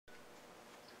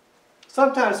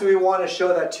Sometimes we want to show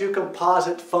that two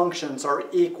composite functions are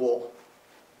equal.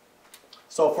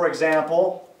 So for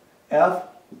example, f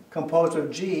composed of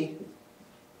g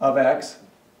of x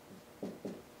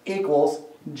equals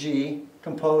g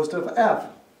composed of f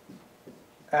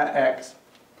at x.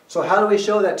 So how do we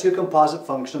show that two composite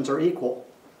functions are equal?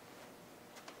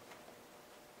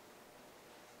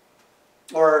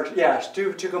 Or, yeah,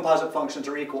 two composite functions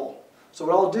are equal. So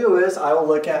what I'll do is I will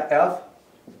look at f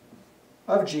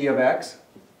of g of x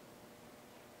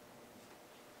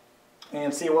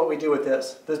and see what we do with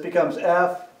this. This becomes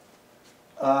f,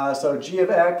 so g of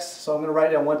x, so I'm going to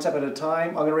write it down one step at a time.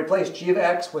 I'm going to replace g of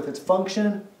x with its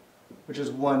function, which is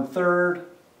 1/3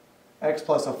 x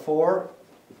plus a 4.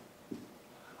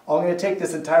 I'm going to take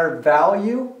this entire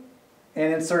value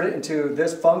and insert it into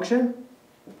this function.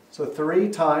 So 3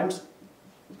 times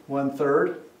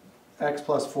 1/3 x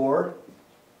plus 4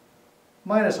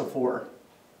 minus a 4.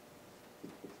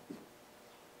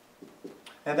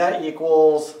 And that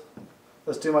equals,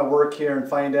 let's do my work here and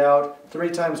find out,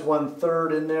 3 times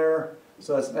 1/3 in there,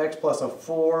 so that's an x plus a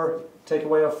 4, take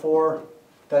away a 4,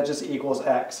 that just equals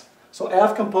x. So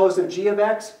f composed of g of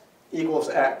x equals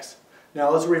x.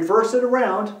 Now let's reverse it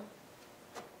around.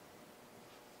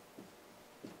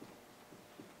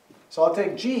 So I'll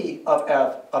take g of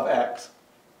f of x.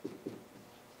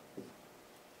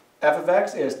 F of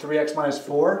x is 3x minus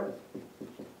 4.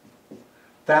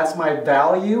 That's my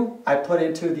value I put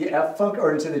into the f function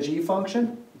or into the g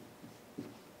function.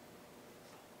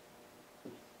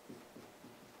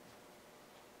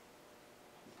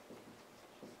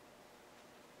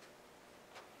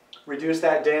 Reduce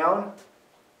that down.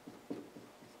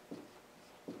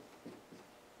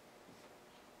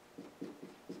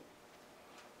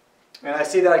 And I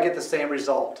see that I get the same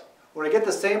result. When I get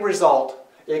the same result,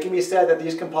 it can be said that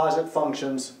these composite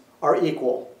functions are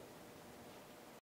equal.